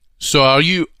So are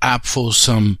you up for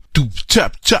some doop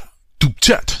chap chap, doop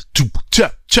chat, doop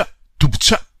chap chap, doop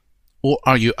chat? Or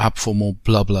are you up for more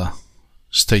blah blah?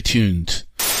 Stay tuned.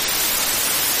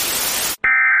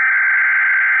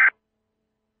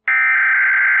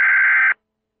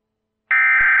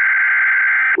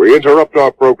 We interrupt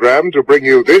our program to bring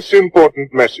you this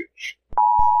important message.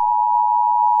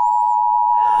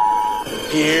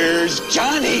 Here's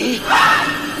Johnny!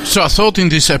 So I thought in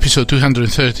this episode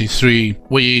 233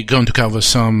 we're going to cover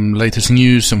some latest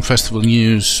news, some festival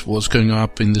news, what's going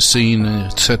up in the scene,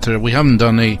 etc. We haven't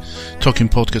done a talking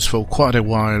podcast for quite a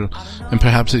while, and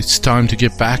perhaps it's time to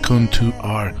get back onto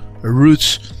our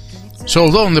roots. So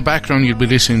although in the background you'll be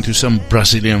listening to some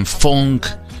Brazilian funk,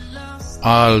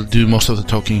 I'll do most of the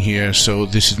talking here, so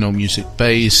this is no music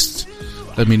based.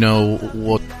 Let me know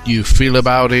what you feel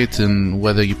about it and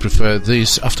whether you prefer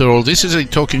this. After all, this is a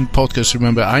talking podcast.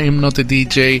 Remember, I am not a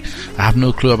DJ. I have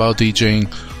no clue about DJing.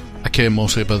 I care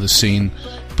mostly about the scene.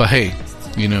 But hey,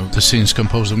 you know, the scene's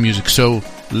composed of music. So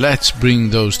let's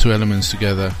bring those two elements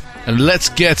together and let's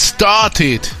get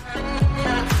started.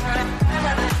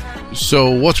 So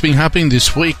what's been happening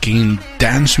this week in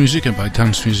dance music? And by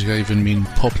dance music, I even mean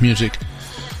pop music.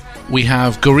 We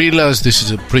have Gorillaz, this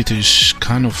is a British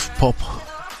kind of pop,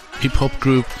 hip-hop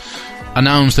group,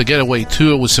 announced a getaway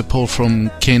tour with support from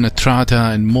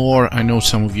Kaytranada and more. I know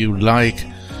some of you like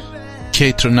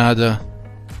Kaytranada,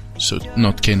 so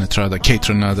not Kaytranada,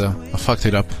 Kaytranada, I fucked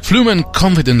it up. Flume and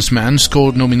Confidence Man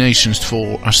scored nominations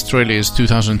for Australia's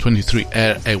 2023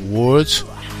 Air Awards.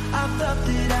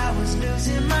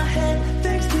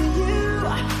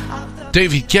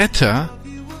 David Guetta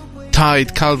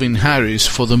tied Calvin Harris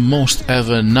for the most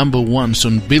ever number ones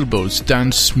on Billboard's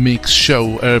Dance Mix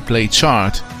Show Airplay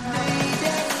chart.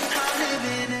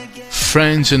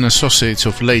 Friends and associates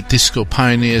of late disco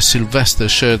pioneer Sylvester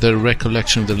share their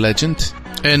recollection of the legend,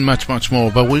 and much, much more.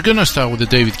 But we're gonna start with the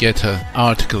David Guetta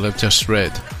article I've just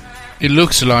read. It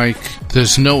looks like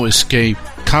there's no escape.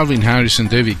 Calvin Harris and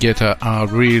David Guetta are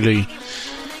really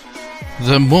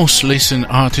the most listened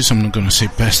artists. I'm not gonna say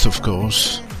best, of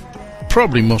course.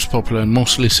 Probably most popular and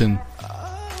most listened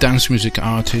dance music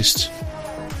artists.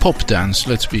 Pop dance,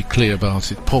 let's be clear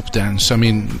about it. Pop dance. I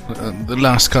mean, the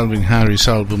last Calvin Harris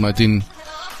album, I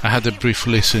had a brief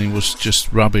listen, it was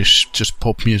just rubbish, just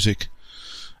pop music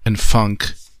and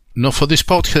funk. Not for this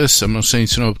podcast, I'm not saying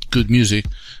it's not good music,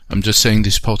 I'm just saying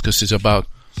this podcast is about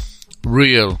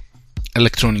real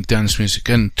electronic dance music,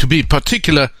 and to be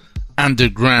particular,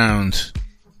 underground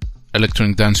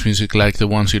electronic dance music like the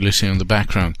ones you're listening in the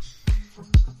background.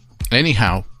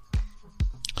 Anyhow,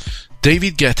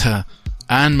 David Guetta,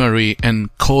 Anne-Marie and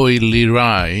Coi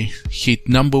Leray hit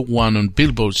number one on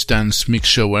Billboard's Dance Mix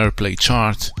Show Airplay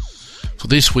chart for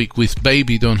this week with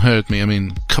Baby Don't Hurt Me. I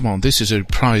mean, come on, this is a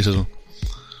reprisal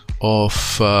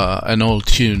of an old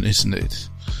tune, isn't it?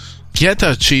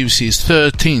 Guetta achieves his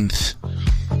 13th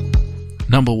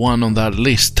number one on that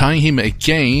list, tying him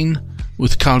again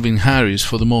with Calvin Harris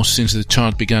for the most since the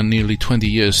chart began nearly 20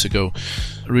 years ago.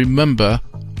 Remember,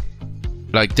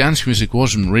 like, dance music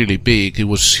wasn't really big. It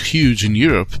was huge in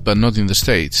Europe, but not in the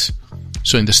States.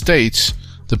 So in the States,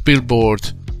 the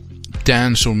Billboard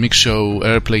Dance or Mix Show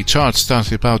Airplay chart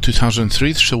started about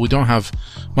 2003, so we don't have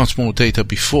much more data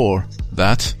before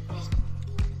that.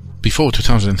 Before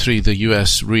 2003, the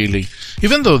US really,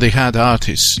 even though they had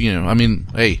artists, you know, I mean,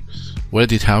 hey, where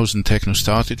did house and techno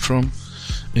started from?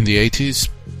 In the 80s?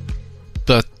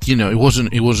 But, you know, it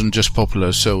wasn't just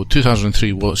popular. So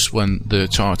 2003 was when the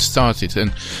chart started,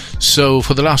 and so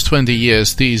for the last 20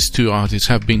 years these two artists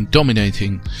have been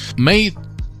dominating. May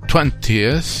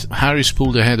 20th, Harris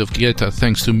pulled ahead of Guetta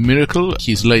thanks to Miracle,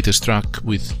 his latest track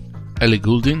with Ellie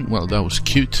Goulding. Well, that was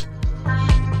cute.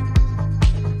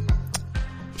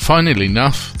 Funnily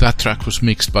enough, that track was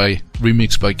remixed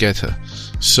by Guetta,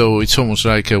 so it's almost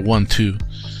like a 1-2.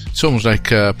 It's almost like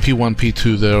P1,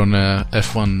 P2 there on a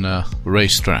F1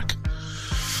 racetrack.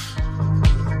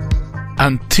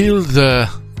 Until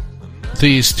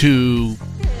these two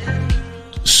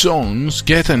songs,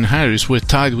 Guetta and Harris were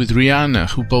tied with Rihanna,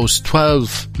 who boasts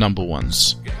 12 number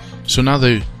ones. So now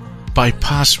they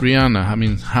bypass Rihanna. I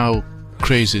mean, how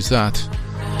crazy is that?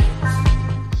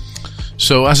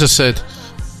 So as I said,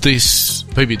 this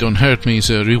Baby Don't Hurt Me is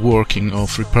a reworking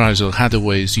of Reprisal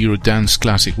Hathaway's Eurodance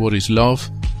classic What Is Love,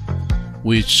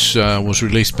 which was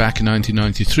released back in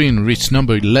 1993 and reached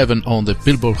number 11 on the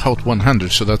Billboard Hot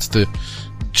 100, so that's the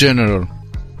general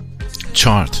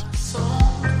chart.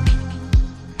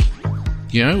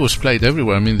 You know, it was played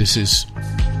everywhere. I mean, this is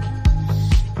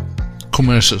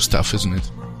commercial stuff, isn't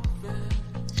it?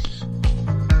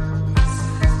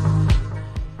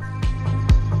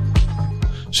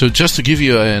 So just to give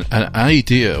you an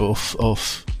idea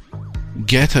of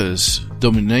Guetta's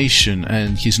domination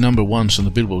and his number ones on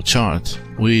the Billboard chart,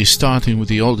 we're starting with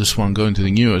the oldest one going to the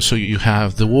newest. So you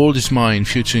have The World Is Mine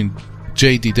featuring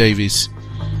J.D. Davis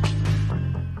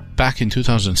back in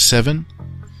 2007.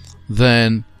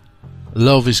 Then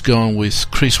Love Is Gone with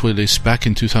Chris Willis back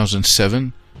in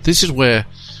 2007. This is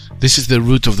the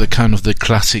root of the kind of the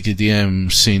classic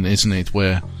EDM scene, isn't it?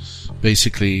 Where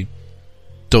basically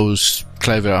those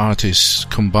clever artists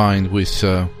combined with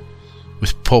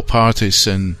pop artists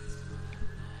and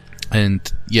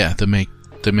yeah, they made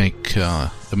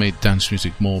dance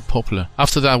music more popular.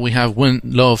 After that, we have When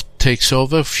Love Takes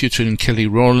Over featuring Kelly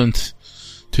Rowland,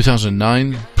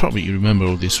 2009. Probably you remember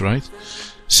all this, right?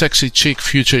 Sexy Chick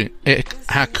featuring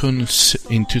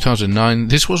Akon in 2009.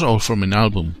 This was all from an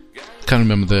album. Can't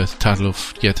remember the title of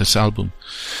Guetta's album.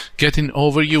 Getting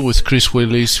Over You with Chris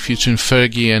Willis featuring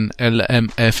Fergie and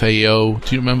LMFAO.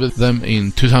 Do you remember them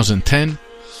in 2010?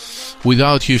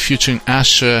 Without You featuring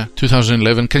Asher,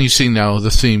 2011. Can you see now the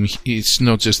theme? It's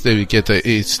not just David Guetta,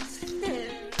 it's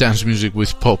dance music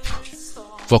with pop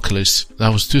vocalists.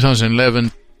 That was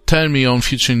 2011. Turn Me On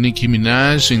featuring Nicki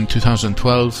Minaj in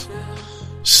 2012.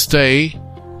 Stay,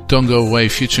 Don't Go Away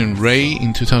featuring Ray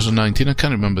in 2019. I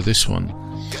can't remember this one.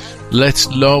 Let's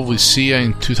Love with Sia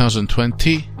in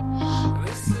 2020.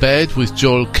 Bed with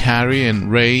Joel Carey and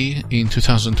Ray in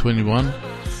 2021.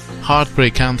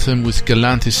 Heartbreak Anthem with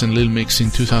Galantis and Lil Mix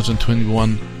in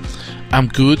 2021. I'm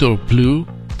Good or Blue,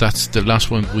 that's the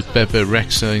last one, with Bebe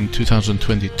Rexha in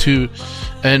 2022.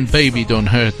 And Baby Don't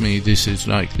Hurt Me, this is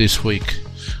like this week,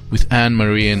 with Anne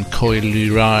Marie and Coi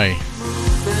Leray.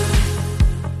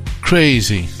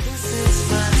 Crazy.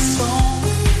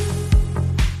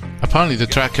 Apparently the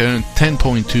track earned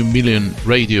 10.2 million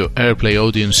radio airplay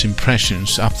audience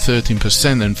impressions, up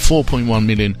 13%, and 4.1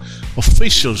 million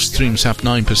official streams, up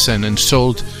 9%, and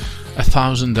sold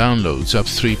 1,000 downloads, up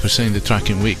 3% in the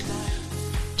tracking week.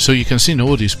 So you can see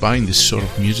nobody's buying this sort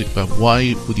of music, but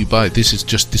why would you buy it? This is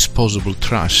just disposable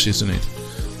trash, isn't it?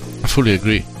 I fully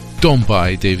agree. Don't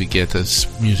buy David Guetta's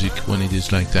music when it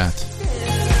is like that.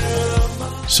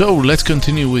 So let's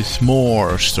continue with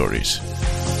more stories.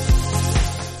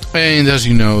 And as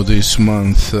you know, this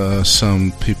month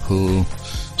some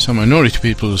minority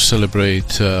people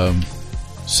celebrate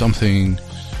something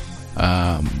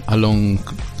along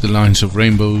the lines of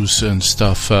rainbows and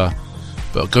stuff.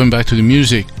 But going back to the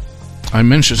music, I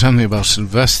mentioned something about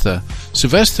Sylvester.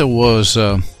 Sylvester was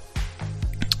a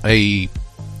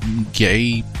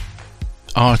gay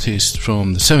artist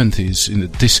from the 70s in the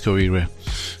disco era.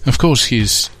 Of course,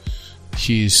 he's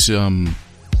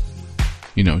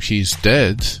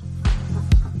dead.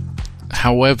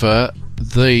 However,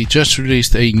 they just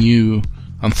released a new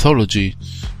anthology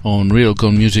on Real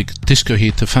Gone Music disco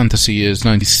hit the fantasy years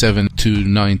 97 to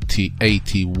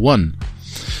 1981.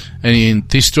 And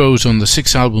this draws on the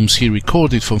 6 albums he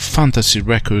recorded for Fantasy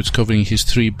Records, covering his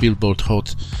 3 Billboard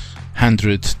Hot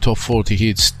 100 Top 40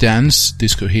 hits: Dance,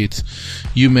 disco hit,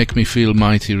 You Make Me Feel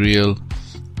Mighty Real,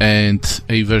 and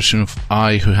a version of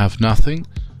I Who Have Nothing.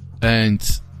 And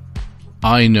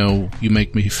I Know You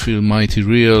Make Me Feel Mighty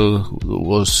Real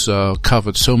was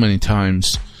covered so many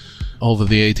times over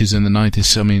the 80s and the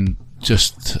 90s. I mean,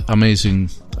 just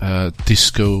amazing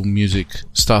disco music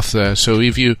stuff there. So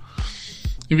if you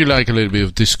like a little bit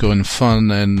of disco and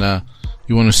fun, and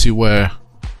you want to see what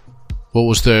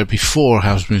was there before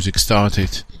house music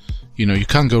started, you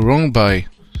can't go wrong by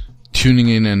tuning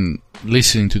in and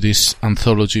listening to this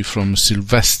anthology from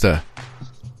Sylvester.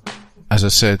 As I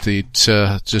said, it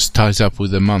just ties up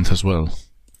with the month as well.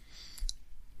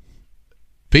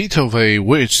 Bit of a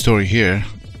weird story here.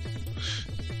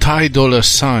 Ty Dolla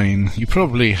 $ign. You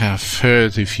probably have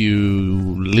heard if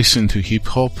you listen to hip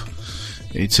hop.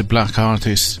 It's a black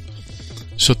artist.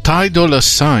 So Ty Dolla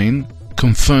 $ign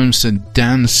confirms a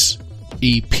dance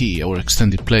EP or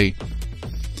extended play,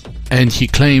 and he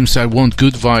claims, I want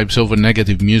good vibes over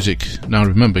negative music. Now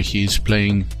remember, he's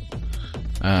playing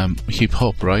hip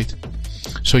hop, right?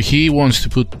 So he wants to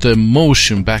put the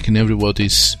motion back in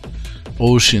everybody's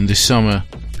ocean this summer,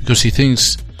 because he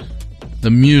thinks the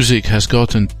music has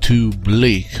gotten too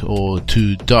bleak or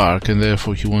too dark, and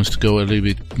therefore he wants to go a little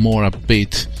bit more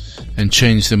upbeat and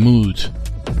change the mood.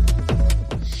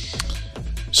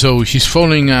 So he's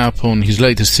following up on his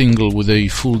latest single with a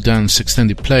full dance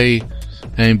extended play,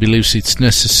 and believes it's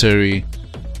necessary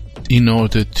in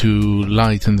order to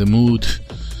lighten the mood.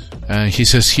 He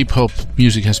says hip-hop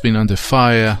music has been under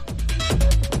fire.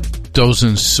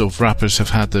 Dozens of rappers have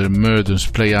had their murders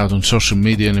play out on social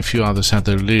media, and a few others had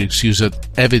their lyrics used as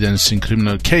evidence in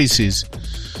criminal cases.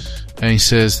 And he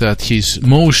says that his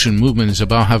motion movement is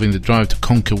about having the drive to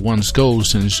conquer one's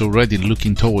goals, and is already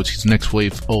looking towards his next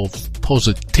wave of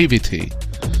positivity.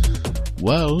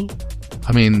 Well,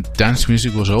 I mean, dance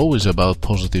music was always about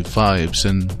positive vibes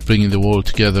and bringing the world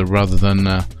together rather than,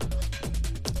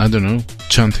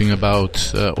 chanting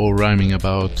about or rhyming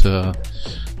about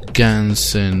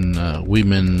guns and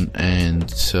women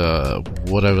and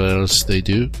whatever else they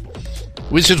do.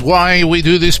 Which is why we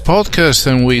do this podcast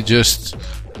and we just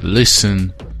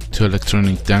listen to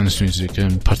electronic dance music,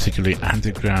 and particularly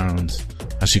underground,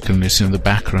 as you can listen in the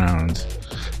background.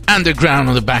 Underground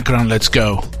on the background, let's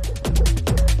go.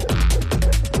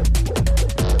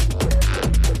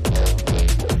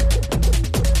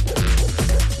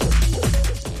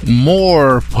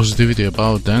 More positivity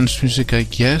about dance music, I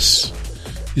guess,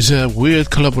 is a weird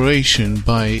collaboration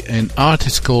by an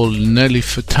artist called Nelly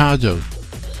Furtado.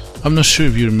 I'm not sure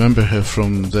if you remember her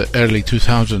from the early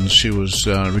 2000s. She was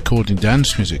recording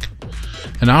dance music.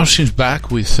 And now she's back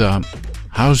with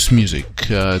house music.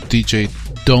 DJ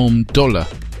Dom Dolla.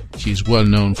 He's well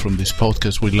known from this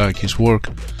podcast. We like his work.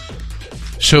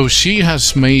 So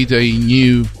she's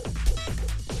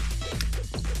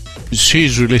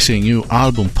releasing a new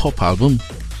album, pop album.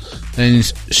 And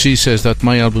she says that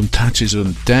my album touches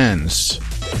on dance.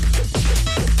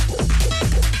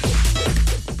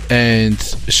 And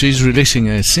she's releasing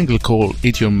a single called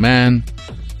Eat Your Man.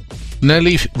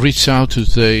 Nelly reached out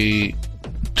to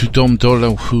Dom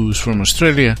Dolla, who's from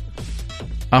Australia,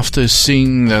 after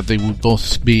seeing that they would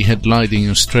both be headlining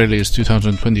Australia's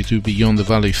 2022 Beyond the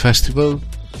Valley Festival.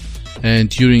 And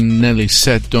during Nelly's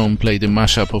set, Dom played a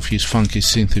mashup of his funky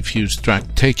synth-infused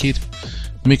track Take It,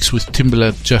 mixed with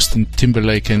Timbaland, Justin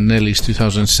Timberlake and Nelly's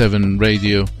 2007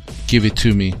 radio Give It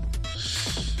To Me.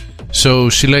 So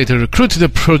she later recruited a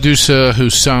producer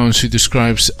whose sound she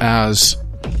describes as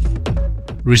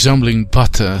resembling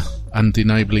butter,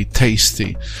 undeniably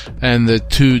tasty, and the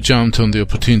two jumped on the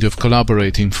opportunity of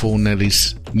collaborating for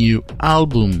Nelly's new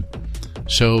album.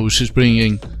 So they're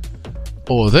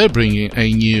bringing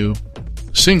a new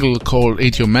single called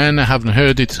Eat Your Man. I haven't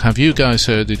heard it. Have you guys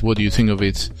heard it? What do you think of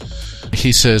it?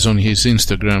 He says on his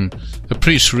Instagram, a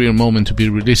pretty surreal moment to be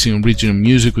releasing original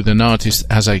music with an artist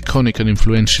as iconic and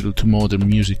influential to modern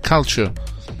music culture.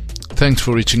 Thanks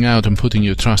for reaching out and putting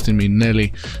your trust in me,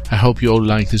 Nelly. I hope you all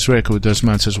like this record as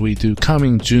much as we do.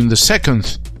 Coming June the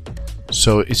 2nd.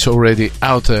 So it's already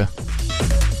out there.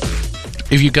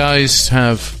 If you guys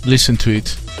have listened to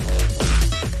it,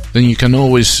 then you can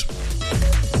always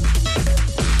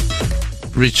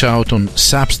reach out on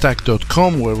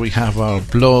substack.com, where we have our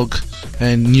blog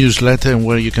and newsletter, and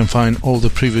where you can find all the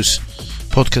previous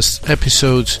podcast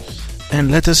episodes,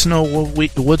 and let us know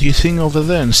what you think over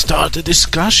there and start a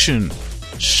discussion,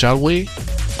 shall we?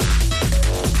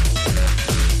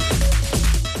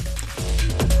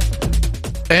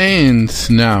 And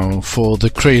now for the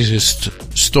craziest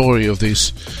story of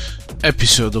this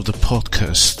episode of the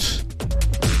podcast.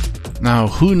 Now,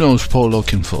 who knows Paul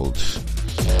Oakenfold?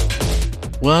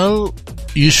 Well,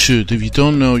 you should. If you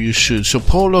don't know, you should. So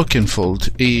Paul Oakenfold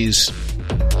is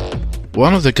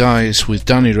one of the guys with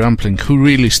Danny Rampling who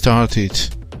really started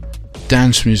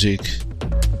dance music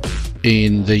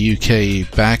in the UK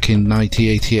back in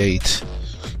 1988.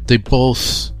 They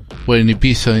both were in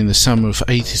Ibiza in the summer of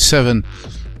 87.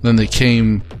 Then they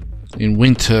came in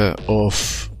winter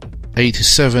of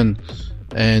 87,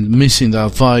 and missing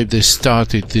that vibe, they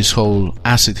started this whole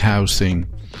acid house thing.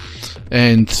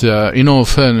 And in all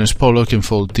fairness, Paul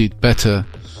Oakenfold did better,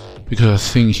 because I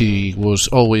think he was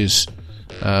always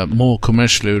more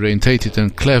commercially orientated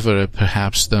and cleverer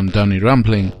perhaps than Danny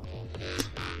Rampling.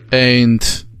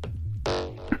 And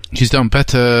he's done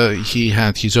better. He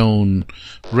had his own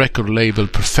record label,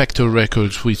 Perfecto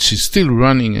Records, which is still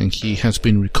running, and he has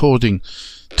been recording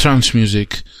trance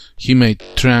music. He made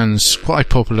trance quite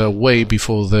popular way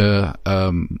before the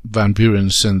Van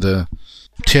Burens and the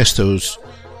Tiestos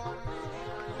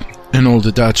and all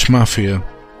the Dutch Mafia.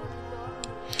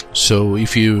 So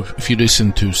if you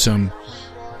listen to some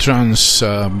trance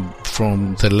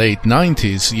from the late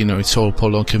 90s, you know, it's all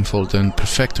Paul Oakenfold and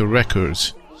Perfecto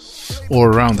Records, or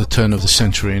around the turn of the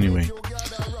century anyway.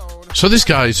 So this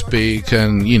guy's big,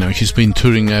 and you know, he's been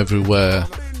touring everywhere.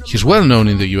 He's well known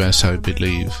in the US, I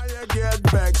believe.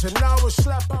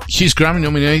 He's Grammy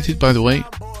nominated, by the way.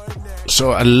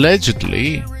 So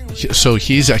allegedly,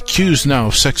 he's accused now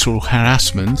of sexual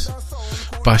harassment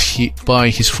by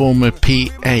his former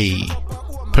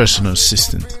PA, personal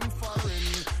assistant.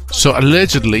 So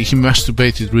allegedly, he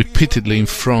masturbated repeatedly in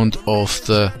front of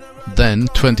the then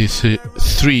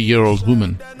 23-year-old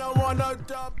woman.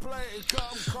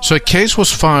 So a case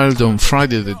was filed on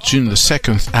Friday, June the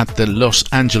 2nd at the Los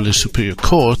Angeles Superior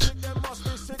Court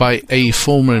by a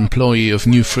former employee of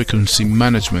New Frequency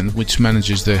Management, which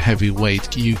manages the heavyweight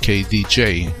UK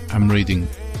DJ. I'm reading.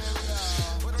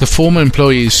 The former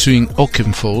employee is suing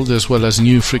Oakenfold as well as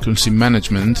New Frequency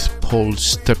Management, Paul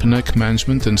Stepanek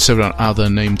Management and several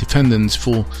other named defendants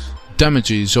for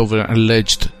damages over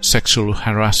alleged sexual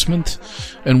harassment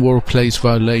and workplace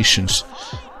violations.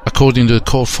 According to the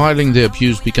court filing, the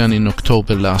abuse began in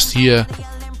October last year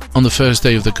on the first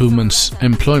day of the woman's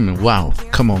employment. Wow,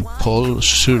 come on, Paul,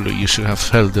 surely you should have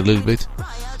held a little bit.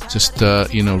 Just,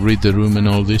 read the room and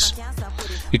all this.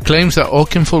 It claims that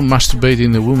Oakenfold masturbated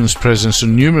in the woman's presence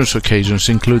on numerous occasions,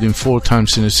 including 4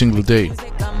 times in a single day.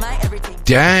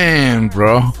 Damn,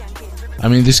 bro. I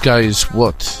mean, this guy is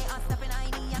what?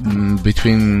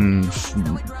 Between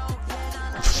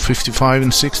 55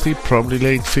 and 60, probably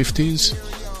late 50s.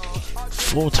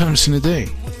 4 times in a day.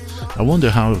 I wonder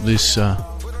how this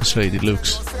lady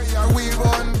looks.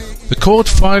 The court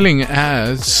filing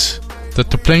adds that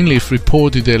the plaintiff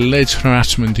reported the alleged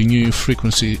harassment in New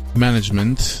Frequency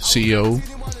Management CEO,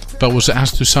 but was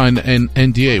asked to sign an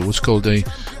NDA, what's called a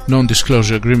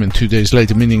non-disclosure agreement, 2 days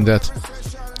later, meaning that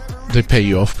they pay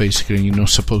you off basically and you're not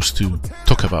supposed to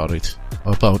talk about it,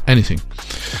 about anything.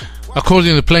 According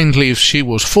to the plaintiff, she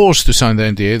was forced to sign the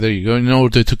NDA, there you go, in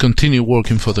order to continue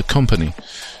working for the company.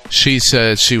 She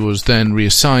said she was then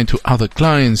reassigned to other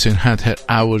clients and had her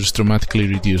hours dramatically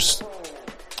reduced.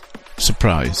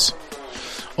 Surprise.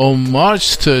 On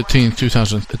March 13,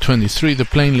 2023, the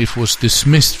plaintiff was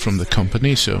dismissed from the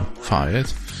company, so fired.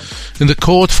 In the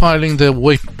court filing, the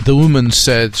woman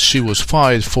said she was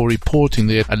fired for reporting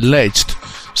the alleged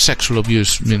sexual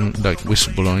abuse, like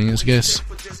whistleblowing, I guess.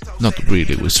 Not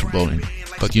really whistleblowing,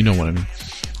 but you know what I mean.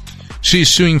 She is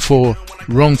suing for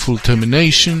wrongful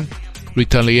termination,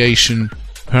 retaliation,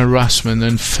 harassment,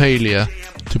 and failure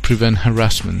to prevent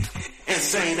harassment.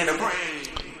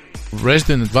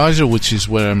 Resident Advisor, which is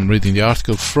where I'm reading the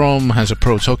article from, has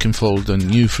approached Oakenfold and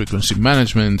New Frequency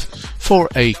Management for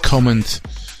a comment,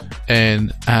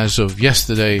 and as of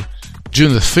yesterday,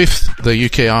 June the 5th, the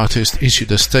UK artist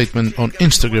issued a statement on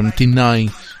Instagram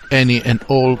denying any and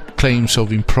all claims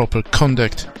of improper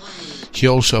conduct. He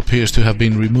also appears to have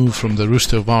been removed from the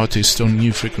roster of artists on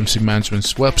New Frequency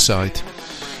Management's website.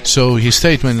 So his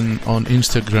statement on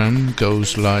Instagram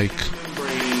goes like,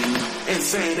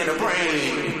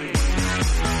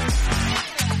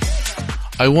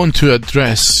 I want to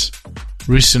address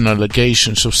recent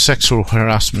allegations of sexual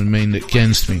harassment made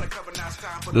against me.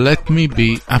 Let me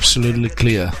be absolutely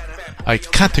clear. I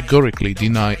categorically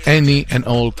deny any and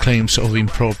all claims of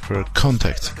improper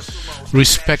conduct.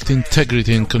 Respect,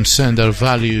 integrity and consent are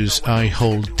values I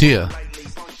hold dear.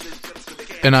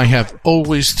 And I have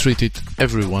always treated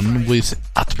everyone with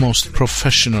utmost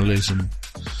professionalism.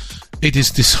 It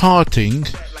is disheartening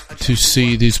to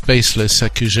see these baseless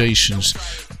accusations,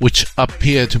 which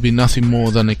appear to be nothing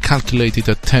more than a calculated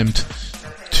attempt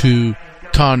to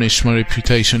tarnish my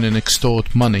reputation and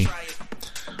extort money.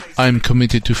 I am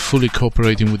committed to fully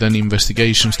cooperating with any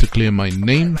investigations to clear my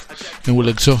name and will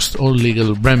exhaust all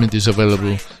legal remedies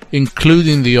available,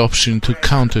 including the option to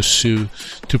countersue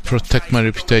to protect my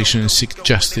reputation and seek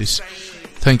justice.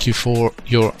 Thank you for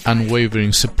your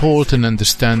unwavering support and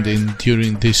understanding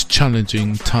during this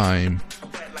challenging time.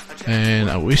 And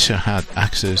I wish I had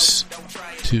access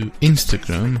to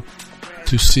Instagram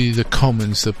to see the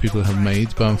comments that people have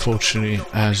made, but unfortunately,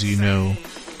 as you know,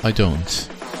 I don't.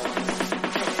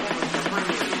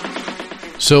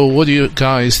 So what do you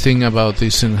guys think about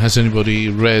this, and has anybody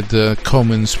read the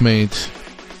comments made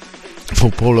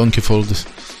for Paul Oakenfold?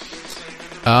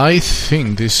 I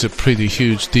think this is a pretty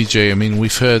huge DJ. I mean,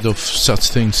 we've heard of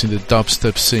such things in the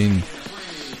dubstep scene,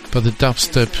 but the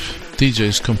dubstep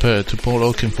DJs compared to Paul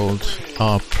Oakenfold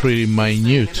are pretty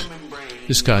minute.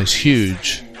 This guy's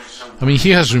huge. I mean,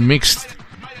 he has remixed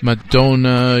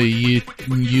Madonna,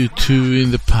 U2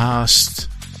 in the past.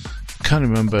 Can't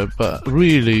remember, but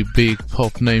really big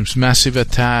pop names. Massive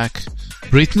Attack,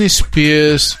 Britney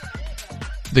Spears,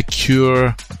 The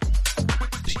Cure.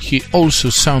 He also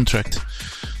soundtracked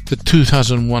the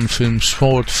 2001 film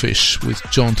Swordfish with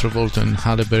John Travolta and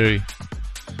Halle Berry.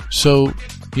 So,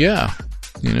 yeah,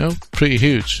 you know, pretty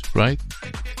huge, right?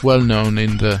 Well known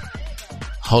in the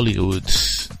Hollywood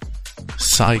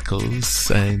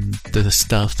cycles and the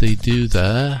stuff they do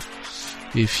there,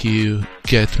 if you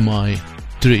get my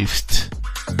drift.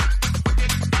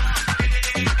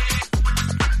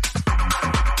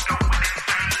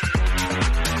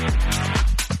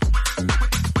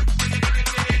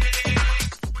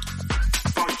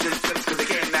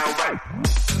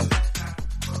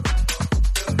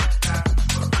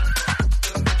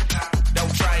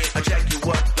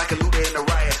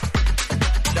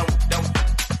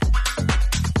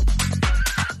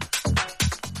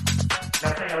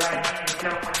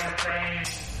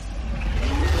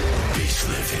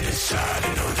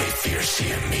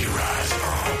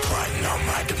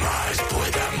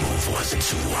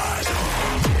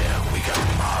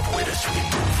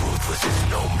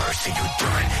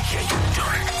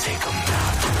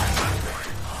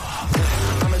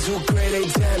 I'ma do grade A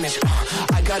damage.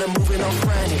 I got 'em moving on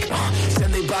frantic.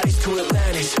 Send their bodies to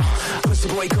Atlantis. Pussy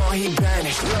boy gone, he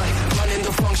vanished. Running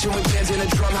the function with bands and a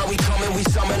drum. How we coming, we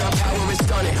summon our power is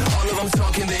stunning. All of them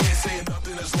talking, they ain't saying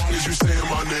nothing as long as you saying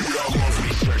my name. I love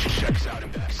research, checks out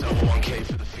and backs up. 1K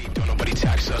for the feet, don't nobody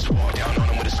tax us. Walk down on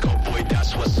 'em with a scope, boy,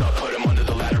 that's what's up. Put 'em under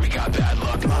the ladder, we got bad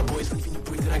luck. My boys leaving you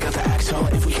breathing, I got the axe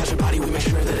on. If we catch a body, we make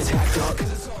sure that it's hacked up.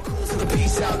 The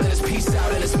peace out, then it's peace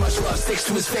out, and it's much love. Sticks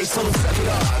to his face, tell him suck it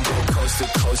up. I go coast to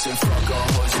coast and fuck all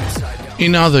hoes inside down.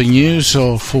 In other news,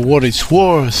 or for what it's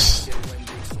worth,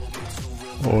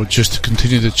 or just to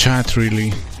continue the chat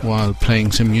really while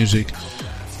playing some music,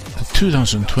 the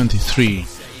 2023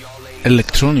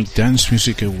 Electronic Dance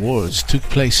Music Awards took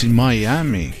place in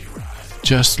Miami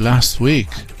just last week.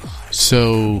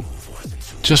 So,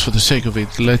 just for the sake of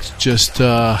it, let's just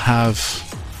have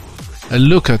a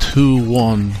look at who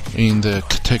won in the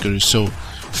category. So,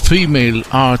 Female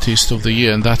Artist of the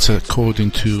Year, and that's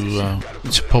according to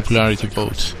it's a popularity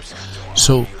vote.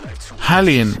 So,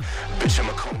 Haliene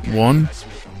won.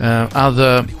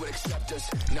 Other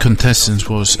contestants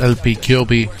was LP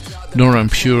Kyobi, Nora En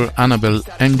Pure, Annabelle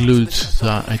Englund,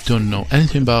 that I don't know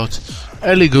anything about,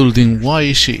 Ellie Goulding, why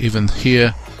is she even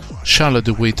here, Charlotte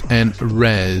DeWitt, and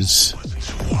Rez.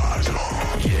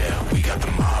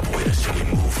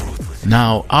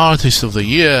 Now, Artist of the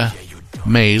Year,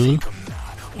 male,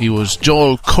 it was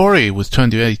Joel Corey with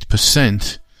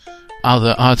 28%.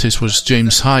 Other artists was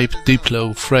James Hype,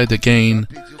 Diplo, Fred Again,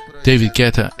 David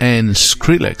Guetta, and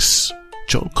Skrillex.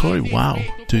 Joel Corey, wow,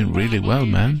 doing really well,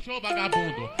 man.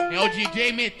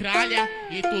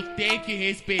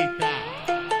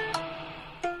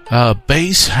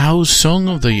 Bass House Song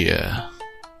of the Year.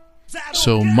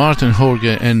 So Martin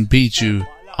Jorge and Bijou,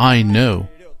 I Know.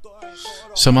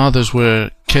 Some others were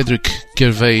Kedrick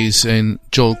Gervais and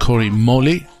Joel Corey,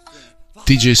 Molly,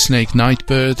 DJ Snake,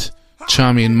 Nightbird,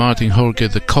 Chami and Martin Jorge,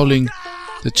 The Calling,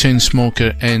 The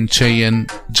Chainsmoker and Cheyenne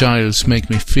Giles, Make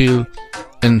Me Feel,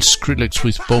 and Skrillex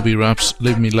with Bobby Raps,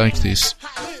 Leave Me Like This.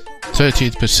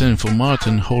 38% for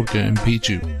Martin Jorge and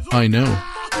Bijou, I Know.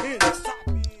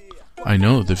 I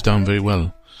know, they've done very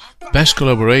well. Best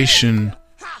collaboration,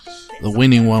 the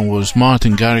winning one was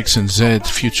Martin Garrix and Zedd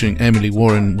featuring Emily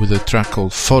Warren with a track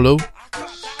called Follow.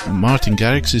 And Martin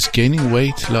Garrix is gaining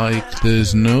weight like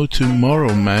there's no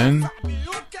tomorrow, man.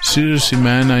 Seriously,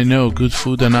 man, I know, good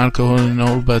food and alcohol and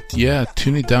all, but yeah,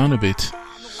 tune it down a bit.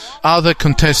 Other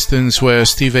contestants were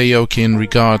Steve Aoki and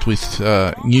Regard with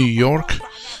New York,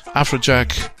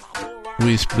 Afrojack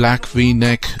with Black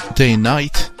V-Neck, Day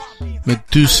Night,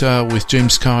 Medusa with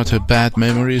James Carter, Bad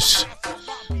Memories,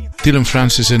 Dylan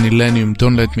Francis and Illenium,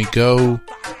 Don't Let Me Go,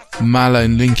 Mala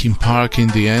and Linkin Park, In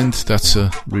the End, that's a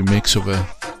remix of a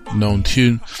known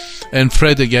tune, and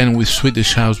Fred Again with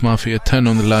Swedish House Mafia, Turn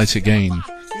on the Lights Again.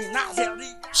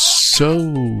 So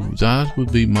that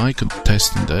would be my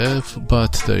contestant there,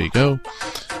 but there you go.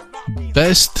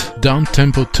 Best down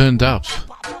tempo turned up.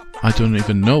 I don't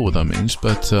even know what that means,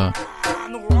 but I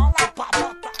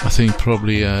think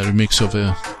probably a remix of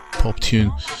a pop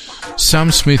tune.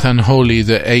 Sam Smith and Holy,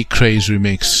 the A-Craze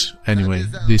remix. Anyway,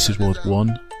 this is what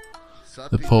won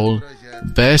the poll.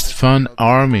 Best Fun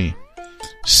Army,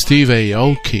 Steve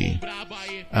Aoki.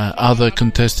 Other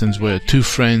contestants were Two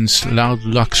Friends, Loud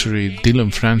Luxury,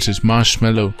 Dylan Francis,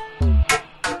 Marshmello.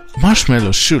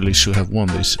 Marshmello surely should have won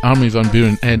this. Armin van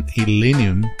Buuren and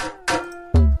Illenium.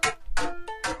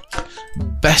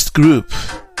 Best Group.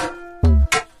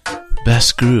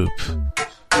 Best Group.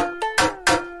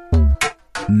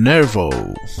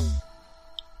 Nervo.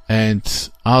 And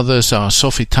others are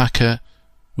Sophie Tucker,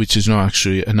 which is not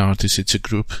actually an artist, it's a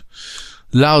group.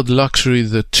 Loud Luxury,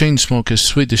 The Chainsmokers,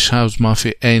 Swedish House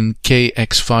Mafia, and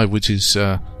KX5, which is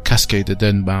Cascade the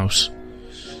Dead Mouse.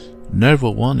 Nervo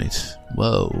won it.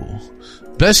 Whoa.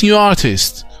 Best New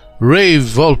Artist, Ray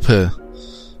Volpe.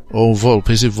 Oh, Volpe.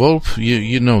 Is it Volpe?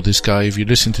 You know this guy. If you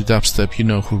listen to dubstep, you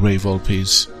know who Ray Volpe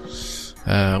is.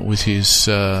 With his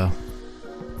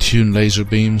tune Laser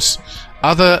Beams.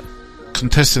 Other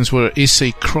contestants were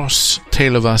Issei Cross,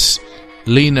 Tale of Us,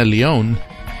 Lena Leone,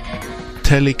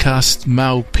 Telecast,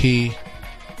 Mau P,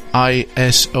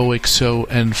 ISOXO,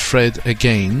 and Fred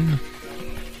Again.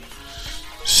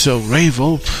 So Ray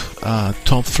Volpe,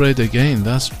 top Fred Again,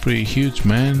 that's pretty huge,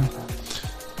 man.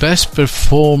 Best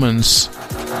Performance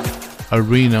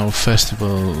Arena or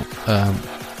Festival,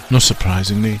 not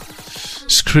surprisingly,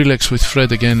 Skrillex with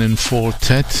Fred Again and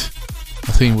Fortet.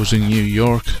 I think it was in New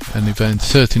York, an event,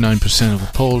 39% of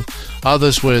the poll.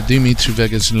 Others were Dimitri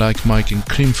Vegas like Mike in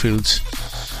Creamfields,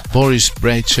 Boris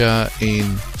Brejcha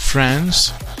in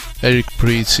France, Eric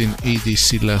Prydz in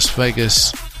EDC Las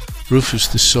Vegas, Rufus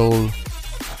the Soul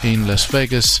in Las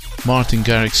Vegas, Martin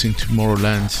Garrix in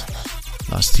Tomorrowland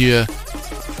last year,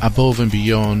 Above and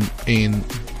Beyond in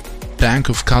Bank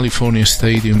of California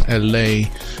Stadium, LA,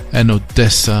 and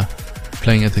Odessa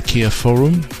playing at the Kia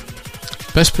Forum.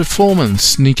 Best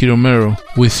performance, Nicky Romero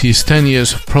with his 10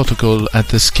 years of Protocol at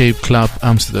the Escape Club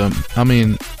Amsterdam. I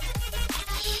mean,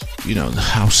 you know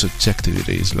how subjective it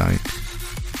is. Like,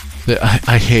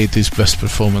 I hate these best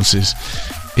performances.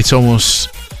 It's almost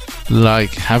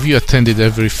like, have you attended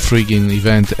every frigging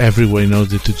event everywhere in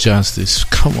order to judge this?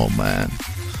 Come on, man.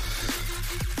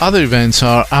 Other events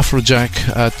are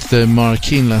Afrojack at the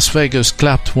Marquee in Las Vegas,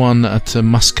 Clapped One at the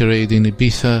Masquerade in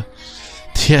Ibiza,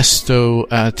 Tiesto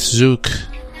at Zouk.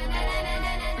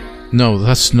 No,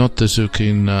 that's not the Zouk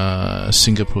in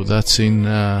Singapore, that's in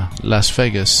Las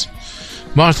Vegas.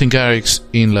 Martin Garrix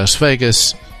in Las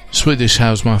Vegas, Swedish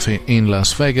House Mafia in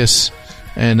Las Vegas,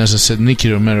 and as I said,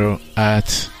 Nicky Romero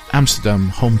at Amsterdam,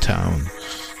 hometown.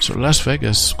 So Las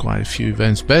Vegas, quite a few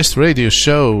events. Best radio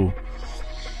show.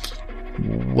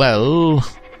 Well,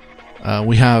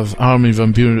 we have Armin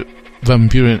van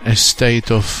Buuren, A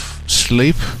State of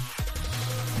Sleep.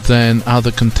 Then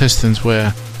other contestants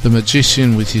were The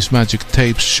Magician with his Magic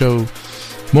Tapes show,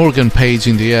 Morgan Page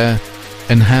in the Air,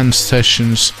 Enhanced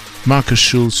Sessions, Marcus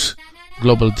Schulz,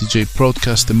 Global DJ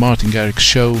Broadcast, The Martin Garrix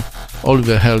Show,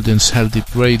 Oliver Heldens, Hell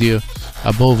Deep Radio,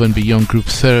 Above and Beyond Group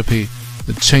Therapy,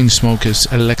 The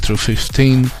Chainsmokers, Electro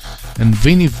 15, and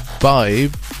Vinny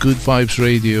Vibe, Good Vibes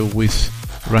Radio with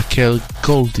Raquel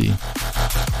Goldie.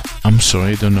 I'm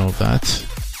sorry, I don't know that.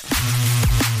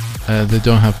 They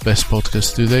don't have best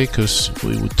podcast, do they? Because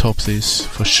we would top this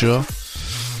for sure.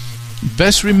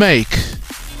 Best remake.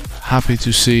 Happy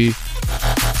to see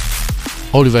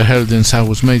Oliver Heldens' I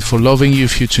Was Made for Loving You,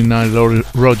 featuring Nile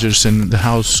Rodgers and the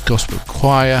House Gospel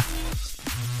Choir.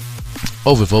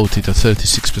 Overvoted at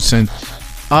 36%.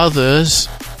 Others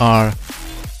are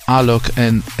Alok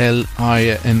and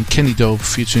L.I. and Kenny Dope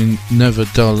featuring Never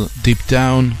Dull Deep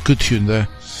Down. Good tune there.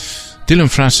 Dylan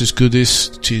Francis Goodies.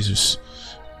 Jesus.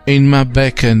 Inma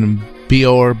Beck and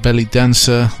Bior Belly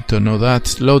Dancer. Don't know that.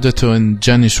 Lodato and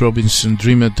Janice Robinson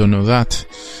Dreamer. Don't know that.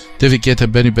 David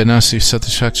Guetta, Benny Benassi,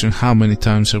 Satisfaction. How many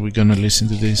times are we gonna listen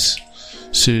to this?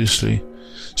 Seriously.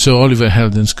 So Oliver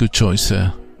Heldens, good choice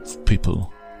there,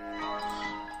 people.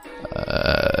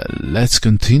 Let's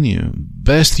continue.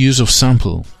 Best use of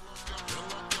sample.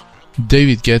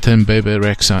 David Guetta and Bebe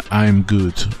Rexha, I Am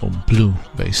Good, or Blue,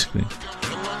 basically.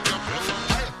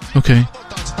 Okay.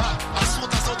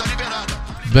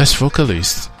 Best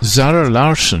vocalist, Zara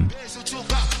Larsson.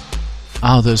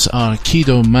 Others are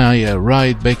Kido, Maya,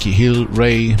 Wright, Becky Hill,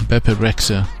 Ray, Bebe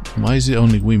Rexha. Why is it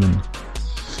only women?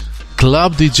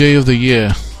 Club DJ of the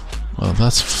Year. Well,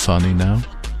 that's funny now.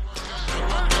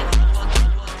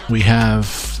 We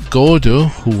have Gordo,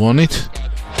 who won it.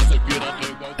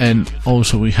 And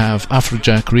also we have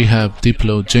Afrojack, Rehab,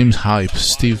 Diplo, James Hype,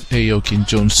 Steve Aoki, and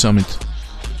Jones Summit.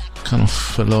 Kind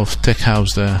of a lot of tech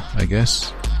house there, I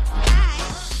guess.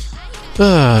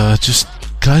 Just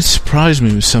guys, surprise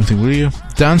me with something, will you?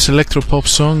 Dance electropop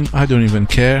song, I don't even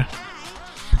care,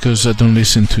 because I don't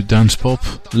listen to dance pop.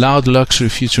 Loud Luxury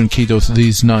featuring Kido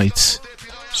These Nights,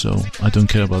 so I don't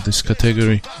care about this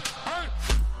category.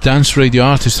 Dance Radio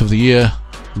Artist of the Year,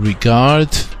 Regard.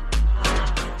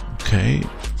 Okay,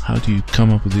 how do you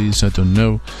come up with these? I don't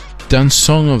know. Dance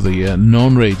Song of the Year,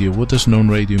 Non-Radio. What does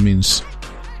non-radio means?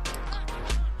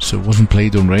 So it wasn't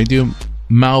played on radio.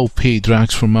 Mau P,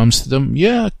 Drags from Amsterdam.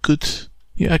 Yeah, good.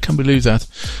 Yeah, I can believe that.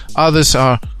 Others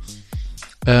are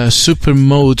Super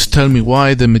Mode, Tell Me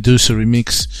Why, the Medusa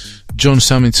remix. John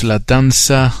Summit's La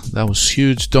Danza, that was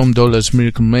huge. Dom Dollar's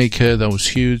Miracle Maker, that was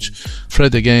huge.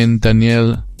 Fred Again,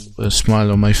 Danielle, a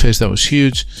smile on my face, that was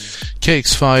huge.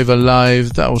 KX5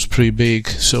 Alive, that was pretty big.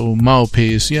 So Mau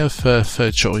P is, yeah,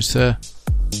 fair choice there.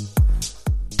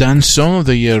 Dance Song of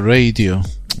the Year, Radio.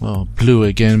 Well, Blue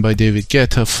Again by David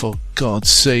Guetta, for God's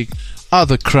sake.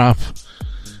 Other crap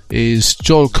is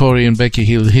Joel Corey and Becky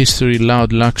Hill, History,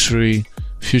 Loud Luxury,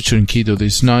 Future and Kido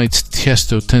These Nights,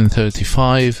 Tiesto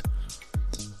 1035,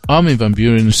 Armin van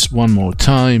Buuren's One More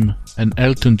Time, and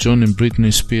Elton John and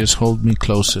Britney Spears' Hold Me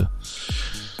Closer.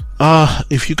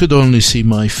 If you could only see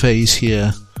my face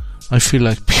here, I feel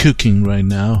like puking right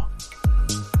now.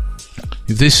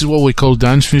 If this is what we call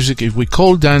dance music, if we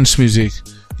call dance music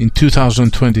in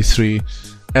 2023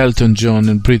 Elton John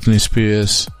and Britney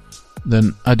Spears,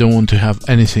 then I don't want to have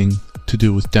anything to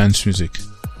do with dance music.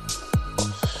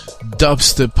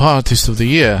 Dubstep Artist of the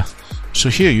Year. So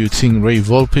here you'd think Ray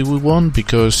Volpe would won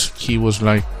because he was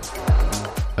like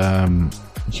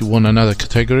he won another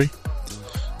category,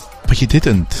 but he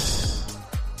didn't.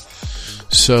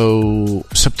 So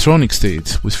Subtronics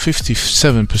did with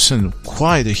 57%,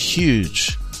 quite a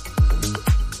huge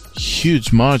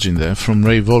margin there from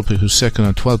Ray Volpe, who's second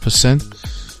at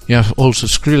 12%. You have also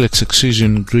Skrillex,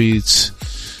 Excision, Greeds,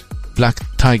 Black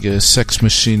Tiger, Sex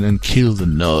Machine, and Kill the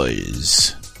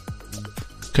Noise.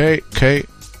 Okay.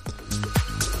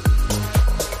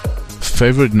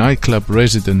 Favorite nightclub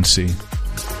residency.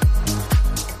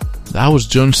 That was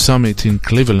John Summit in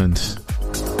Cleveland.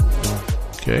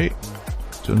 Okay.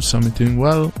 John Summit doing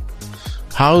well.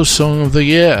 House Song of the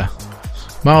Year.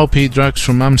 Mau P. Drugs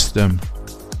from Amsterdam.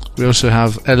 We also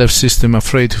have LF System,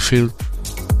 Afraid to Feel.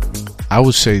 I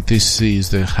would say this is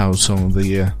the House Song of the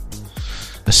Year.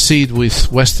 A Seed with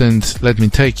West End, Let Me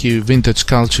Take You. Vintage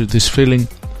Culture, This Feeling.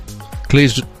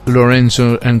 Cleese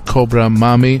Lorenzo and Cobra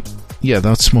Mami. Yeah,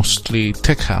 that's mostly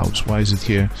tech house. Why is it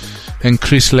here? And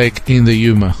Chris Lake in the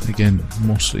Yuma. Again,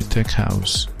 mostly tech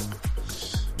house.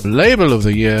 Label of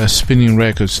the Year, Spinning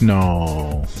Records.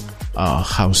 No. Oh,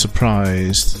 how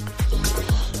surprised.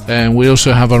 And we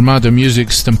also have Armada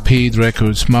Music, Stampede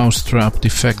Records, Mousetrap,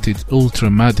 Defected, Ultra,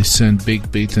 Madison, Big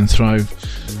Beat and Thrive.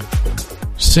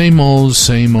 Same old.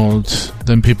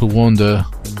 Then people wonder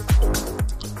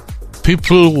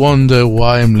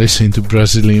why I'm listening to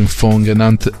Brazilian funk and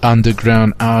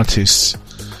underground artists.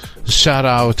 Shout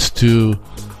out to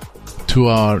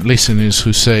our listeners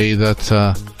who say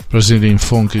that Brazilian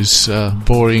funk is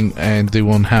boring and they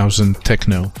want house and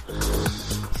techno.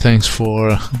 Thanks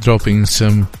for dropping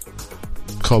some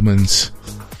comments.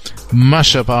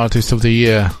 Mashup Artist of the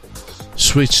Year,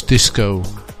 Switch Disco.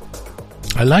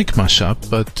 I like mashup,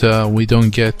 but we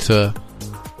don't get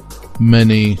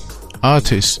many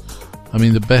artists. I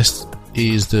mean, the best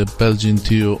is the Belgian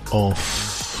duo of...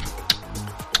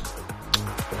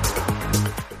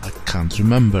 I can't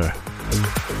remember.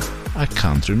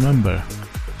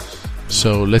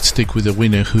 So let's stick with the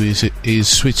winner, who is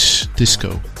Switch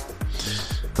Disco.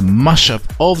 The mashup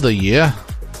of the year,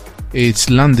 it's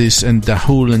Landis and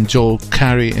Dahul and Joel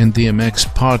Carey and DMX,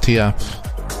 Party Up.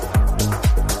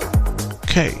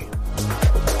 Okay,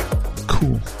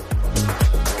 cool.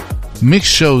 Mix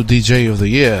Show DJ of the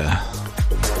Year,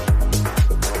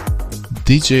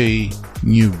 DJ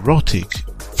Neurotic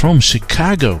from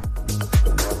Chicago.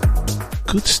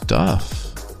 Good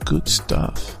stuff.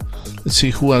 Let's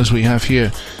see who else we have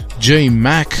here. J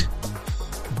Mac,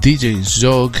 DJ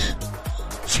Zog,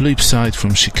 Flipside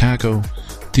from Chicago,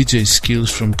 DJ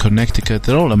Skills from Connecticut.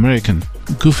 They're all American.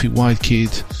 Goofy White Kid,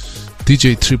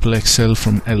 DJ Triple XL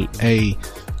from LA,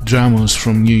 Dramos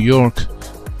from New York,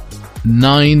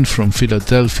 Nine from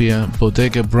Philadelphia,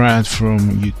 Bodega Brad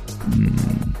from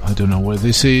I don't know where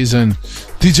this is, and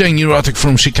DJ Neurotic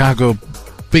from Chicago.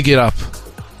 Big it up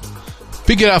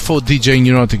for DJ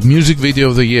Neurotic. Music Video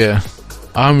of the Year,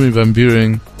 Armin van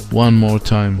Buuren, One More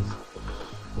Time.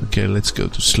 Okay, let's go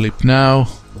to sleep now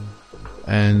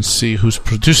and see who's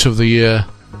Producer of the Year.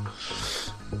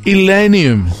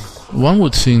 Illenium. One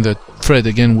would think that Fred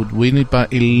again would win it,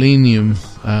 but Illenium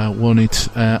won it.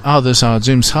 Others are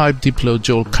James Hype, Diplo,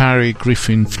 Joel Carey,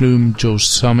 Griffin, Flume, Joe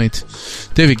Summit,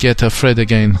 David Guetta, Fred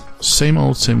again. Same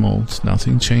old,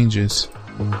 nothing changes.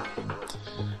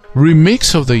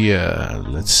 Remix of the Year,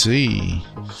 let's see.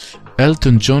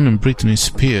 Elton John and Britney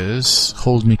Spears,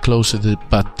 Hold Me Closer,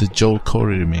 but the Joel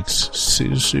Corey remix.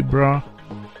 Seriously, bruh?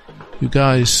 You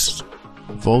guys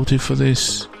voted for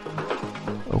this?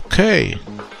 Okay.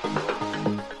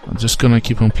 I'm just gonna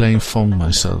keep on playing funk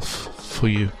myself for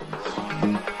you.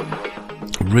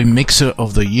 Remixer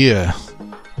of the Year,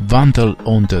 Vandal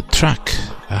on the Track.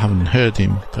 I haven't heard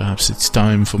him. Perhaps it's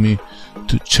time for me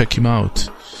to check him out.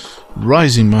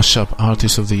 Rising Mashup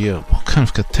Artist of the Year. What kind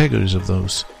of categories of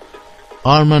those?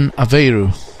 Arman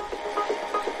Aveiro.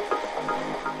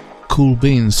 Cool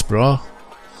beans, bro.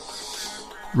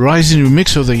 Rising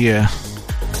Remix of the Year,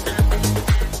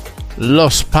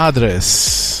 Los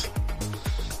Padres.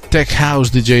 Tech House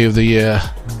DJ of the Year,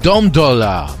 Dom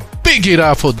Dolla. Big it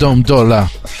up for Dom Dolla.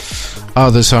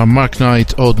 Others are Mark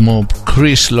Knight, Oddmob,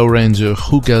 Chris Lorenzo,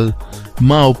 Hugel,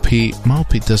 Maupi.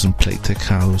 Maupi doesn't play Tech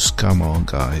House, come on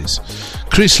guys.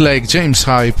 Chris Lake, James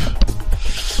Hype,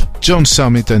 John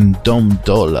Summit and Dom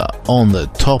Dolla on the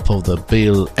top of the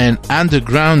bill. And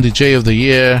Underground DJ of the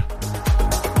Year.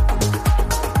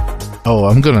 Oh,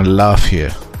 I'm gonna laugh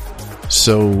here.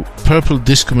 So, Purple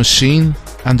Disco Machine,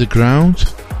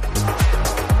 Underground.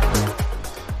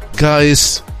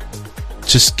 Guys,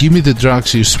 just give me the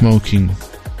drugs you're smoking.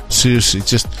 Seriously,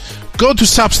 just go to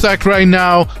Substack right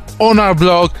now, on our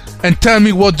blog and tell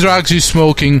me what drugs you're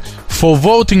smoking for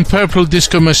voting Purple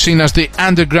Disco Machine as the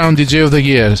underground DJ of the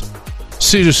year.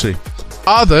 Seriously.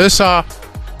 Others are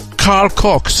Carl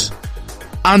Cox,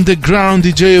 underground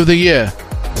DJ of the year.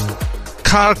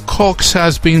 Carl Cox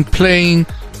has been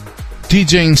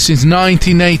DJing since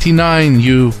 1989,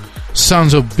 you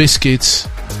sons of biscuits.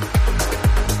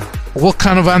 What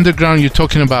kind of underground you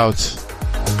talking about?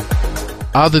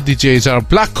 Other DJs are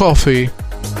Black Coffee,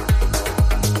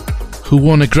 who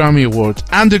won a Grammy Award,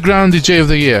 underground DJ of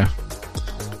the year.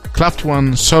 Clapped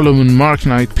One, Solomon, Mark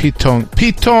Knight, Pete Tong.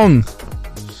 Pete Tong!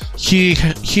 He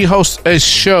hosts a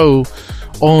show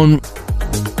on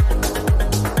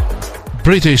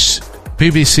British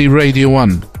BBC Radio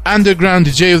 1. Underground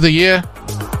DJ of the year,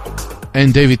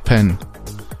 and David Penn.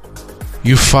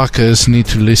 You fuckers need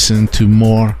to listen to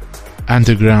more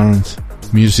underground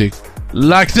music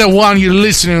like the one you're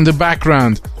listening in the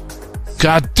background.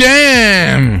 God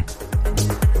damn!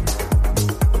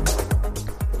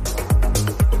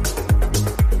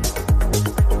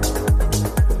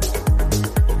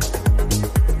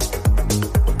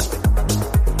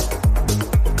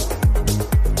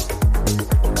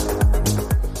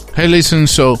 Hey, listen,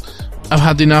 so I've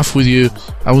had enough with you.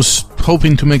 I was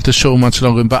hoping to make the show much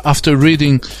longer, but after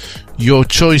reading your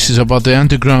choices about the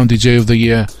underground DJ of the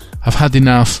year, I've had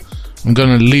enough. I'm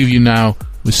gonna leave you now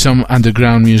with some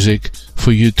underground music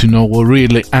for you to know what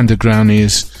really underground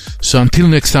is. So until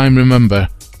next time, remember,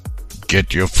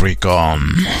 get your freak on.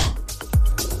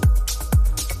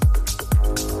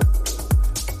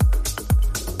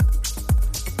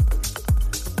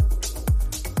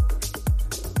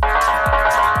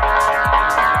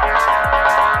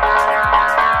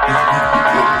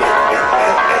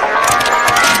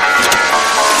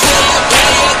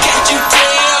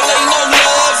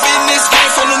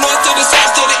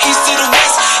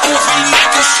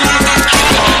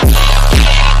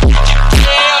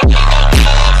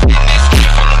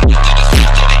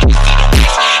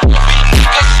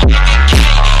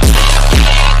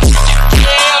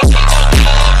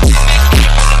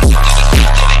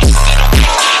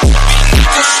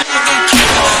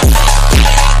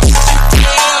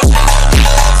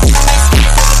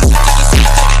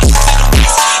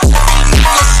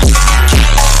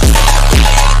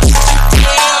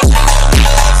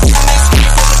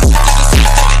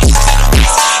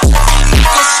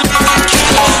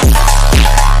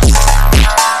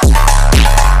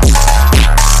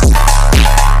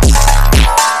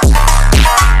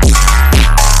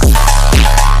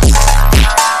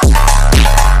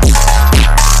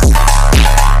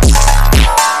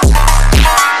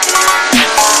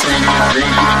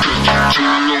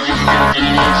 We'll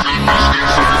be right back.